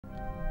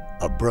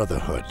A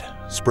brotherhood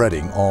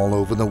spreading all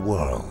over the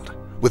world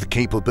with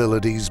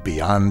capabilities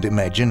beyond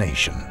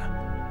imagination.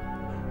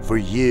 For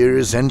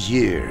years and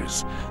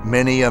years,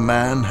 many a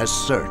man has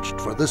searched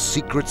for the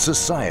secret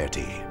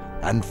society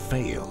and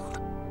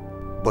failed.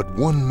 But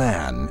one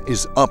man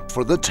is up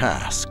for the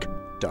task,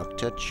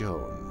 Dr.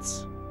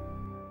 Jones.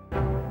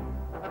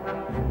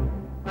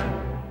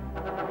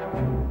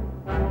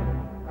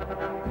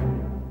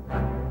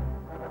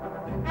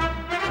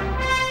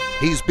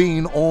 He's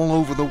been all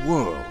over the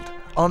world,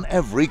 on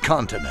every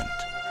continent,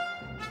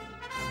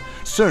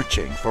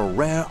 searching for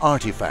rare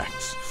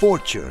artifacts,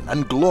 fortune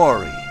and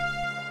glory,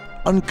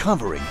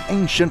 uncovering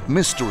ancient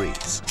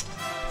mysteries,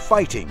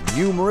 fighting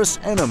numerous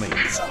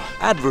enemies,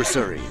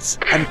 adversaries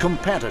and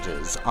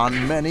competitors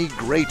on many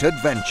great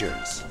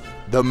adventures.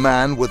 The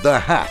man with the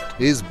hat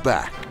is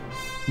back.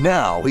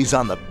 Now he's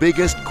on the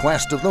biggest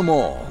quest of them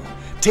all,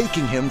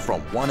 taking him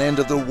from one end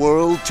of the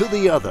world to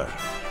the other,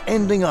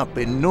 ending up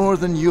in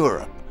Northern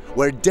Europe,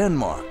 where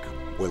Denmark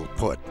will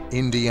put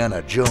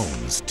Indiana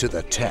Jones to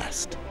the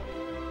test.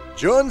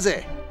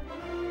 Jonesy!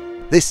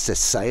 This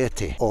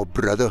society or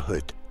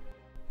brotherhood,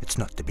 it's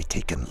not to be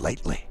taken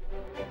lightly.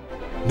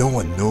 No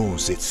one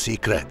knows its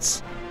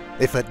secrets.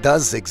 If it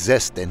does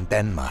exist in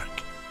Denmark,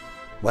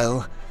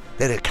 well,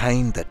 they're a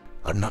kind that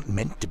are not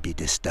meant to be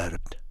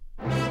disturbed.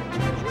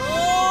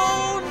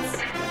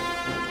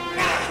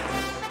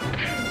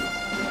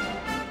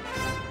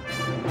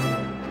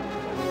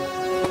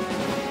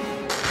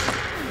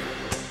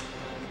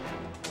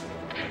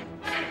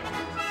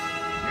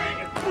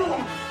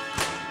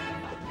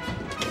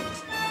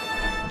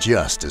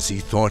 Just as he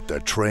thought the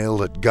trail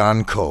had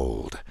gone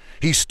cold,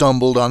 he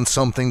stumbled on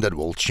something that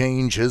will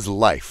change his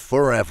life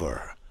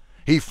forever.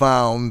 He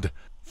found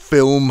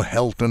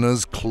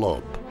Filmheltenes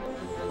Klub.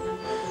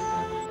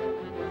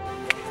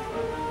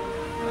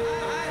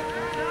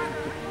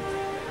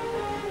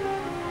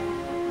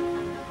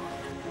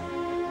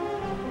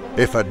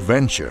 If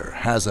adventure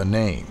has a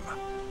name,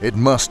 it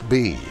must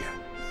be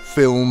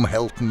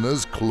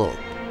Filmheltenes Klub.